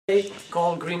They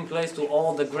call green clays to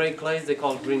all the gray clays, they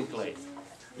call green clays.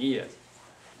 Here.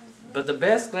 But the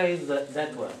best clay is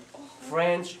that one.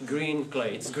 French green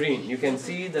clay. It's green. You can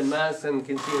see the mass and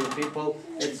can see the people.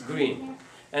 It's green.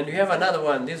 And you have another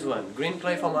one, this one. Green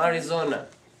clay from Arizona.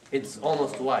 It's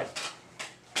almost white.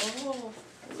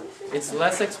 It's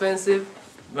less expensive,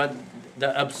 but the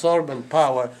absorbent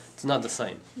power is not the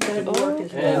same. And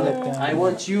I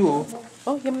want you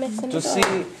to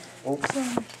see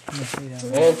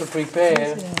and to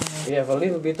prepare. We have a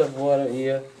little bit of water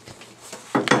here.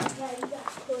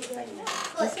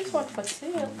 This is what for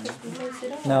sale.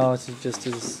 No, it's just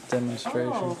a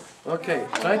demonstration. Okay,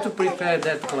 try to prepare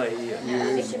that clay here.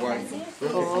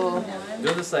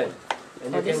 Do the same.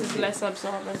 And you This can is see. less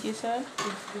absorbent, you said?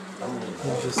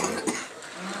 It just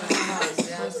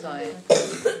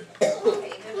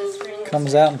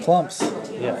comes out in clumps.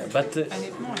 Yeah, but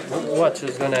watch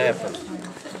what's gonna happen.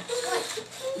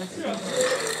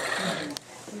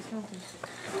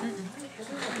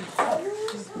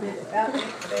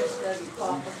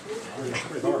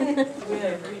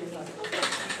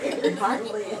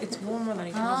 It's warmer than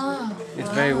it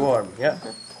It's very warm, yeah.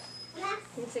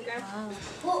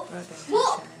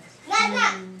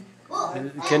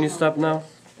 Can you stop now?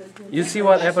 You see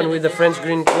what happened with the French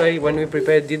green clay when we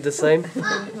prepared, did the same?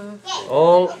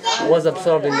 All was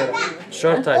absorbed in a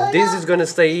short time. This is gonna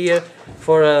stay here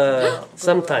for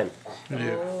some time.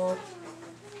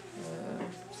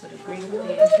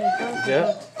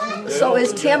 Yeah? So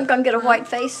is Tim gonna get a white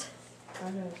face?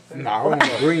 No,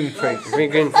 green face.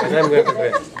 Green face. I'm going to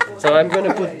prepare. So I'm going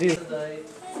to put this.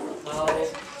 How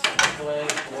clay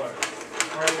works.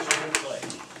 French green clay.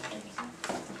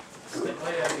 The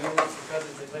clay I use because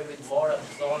it's a clay with more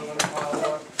absorbent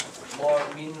power, more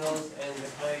minerals, and the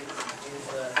clay is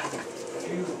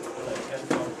pure clay. Comes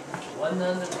from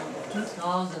 100 to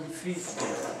 2050.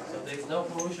 So there's no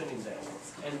pollution in there.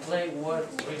 And clay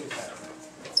works really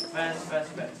fast.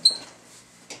 Fast.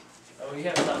 So we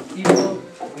have some people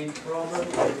with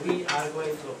problems and we are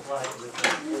going to apply the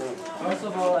clay. First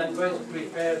of all, I'm going to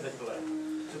prepare the clay.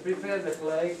 To prepare the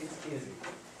clay, it's easy.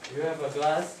 You have a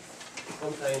glass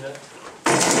container,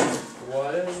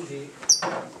 water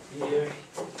here,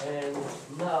 and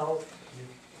now you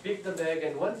pick the bag,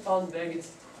 and 1 pound bag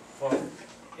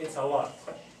it's a lot.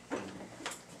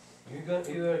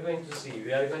 You are going to see,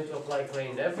 we are going to apply clay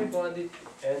in everybody,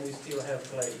 and we still have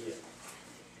clay here.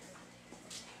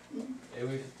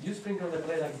 You sprinkle the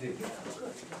clay like this.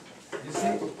 You see?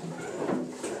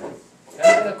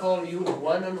 I'm going to call you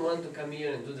one-on-one to come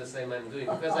here and do the same I'm doing,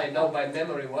 because I know by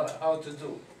memory how to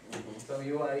do. So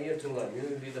you are here to learn. You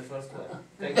will be the first one.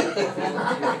 Thank you for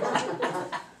volunteering.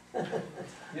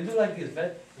 You do like this,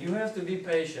 but you have to be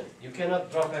patient. You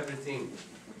cannot drop everything.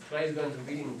 Clay is going to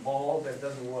be involved, that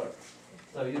doesn't work.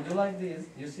 So you do like this,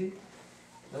 you see?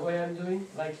 The way I'm doing?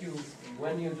 Like you,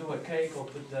 when you do a cake or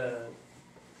put the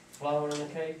flour on a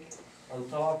cake on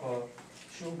top, or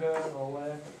sugar or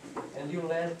whatever, and you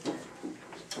let. So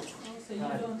you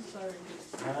don't stir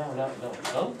this. No.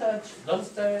 Don't touch, don't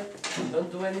stir it, don't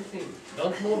do anything,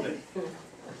 don't move it.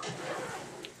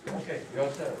 Okay, your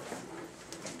turn.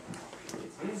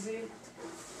 It's easy,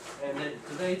 and then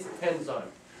today it's hands-on.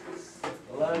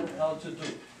 Learn how to do,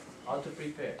 how to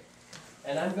prepare.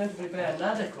 And I'm going to prepare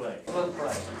another clay, one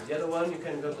price. The other one you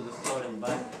can go to the store and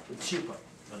buy, it's cheaper.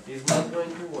 But it's not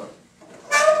going to work.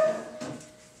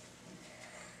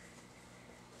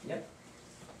 Yep.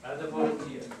 Other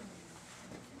volunteer.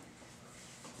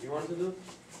 You want to do?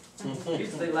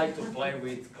 Kids, they like to play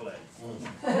with clay.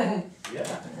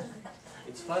 Yeah.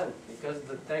 It's fun because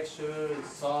the texture is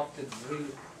soft, it's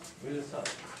really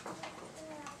soft.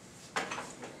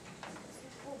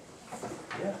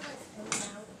 Yeah.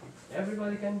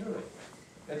 Everybody can do it.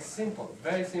 It's simple,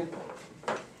 very simple.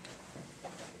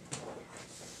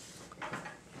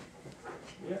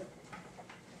 Yeah.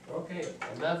 Okay,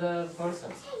 another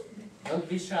person. Don't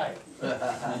be shy.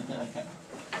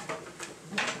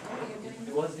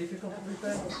 It was difficult to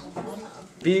prepare?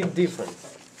 Big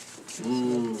difference.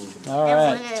 All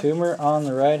right, tumor on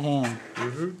the right hand.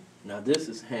 Now this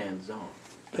is hands-on.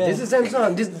 This is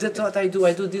hands-on. That's what I do.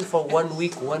 I do this for 1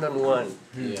 week, one-on-one.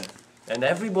 Yeah. And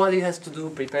everybody has to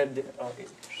prepare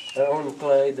their own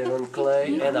clay,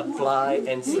 and apply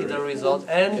and see the result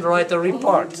and write a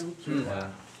report.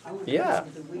 Yeah.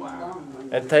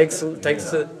 It takes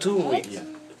 2 weeks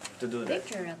to do that.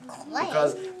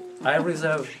 Because I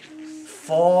reserve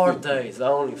 4 days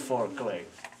only for clay.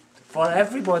 For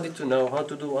everybody to know how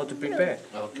to prepare.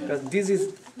 Because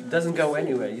this doesn't go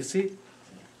anywhere, you see?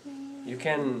 You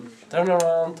can turn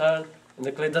around, and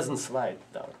the clay doesn't slide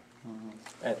down.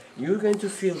 And you're going to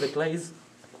feel the clay is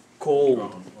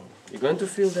cold. You're going to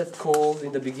feel that cold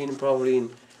in the beginning, probably in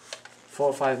 4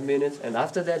 or 5 minutes, and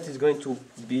after that it's going to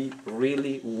be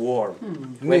really warm.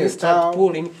 When you start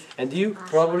pulling, and you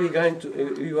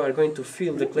are going to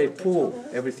feel the clay pull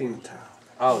everything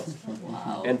out,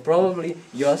 and probably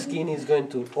your skin is going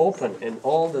to open, and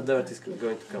all the dirt is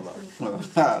going to come out.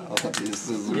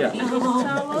 Yeah,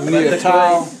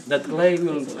 that clay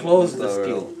will close the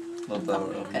skin.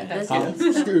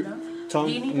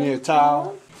 Near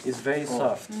towel. It's very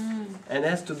soft, and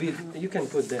has to be. You can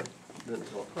put that.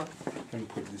 And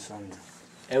put this on you.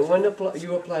 And when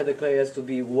you apply the clay, it has to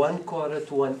be 1/4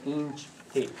 to 1 inch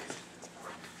thick.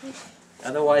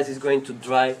 Otherwise, it's going to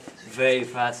dry very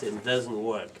fast and doesn't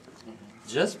work.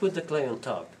 Just put the clay on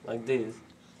top, like this.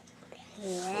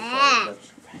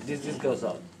 This goes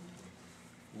out.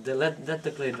 Let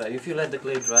the clay dry. If you let the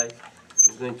clay dry,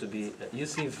 it's going to be, you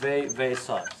see, very, very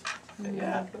soft.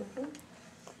 Yeah.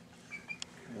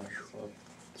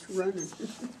 Running.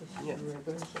 Yeah.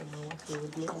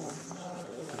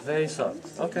 Very soft.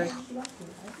 Okay.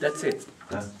 That's it.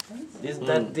 Isn't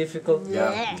that difficult?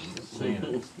 Yeah.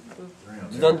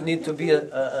 You don't need to be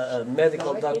a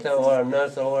medical doctor or a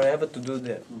nurse or whatever to do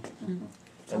that.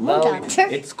 And now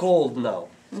it's cold now,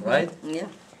 right? Yeah.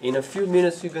 In a few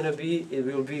minutes it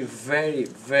will be very,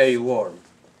 very warm.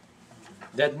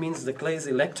 That means the clay is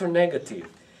electronegative.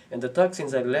 And the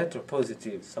toxins are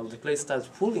electropositive, so the clay starts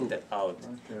pulling that out.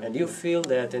 And you feel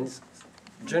that, and it's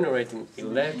generating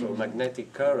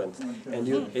electromagnetic current, and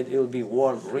it will be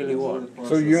warm, really warm.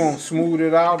 So you don't smooth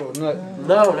it out or nothing?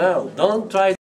 No, don't try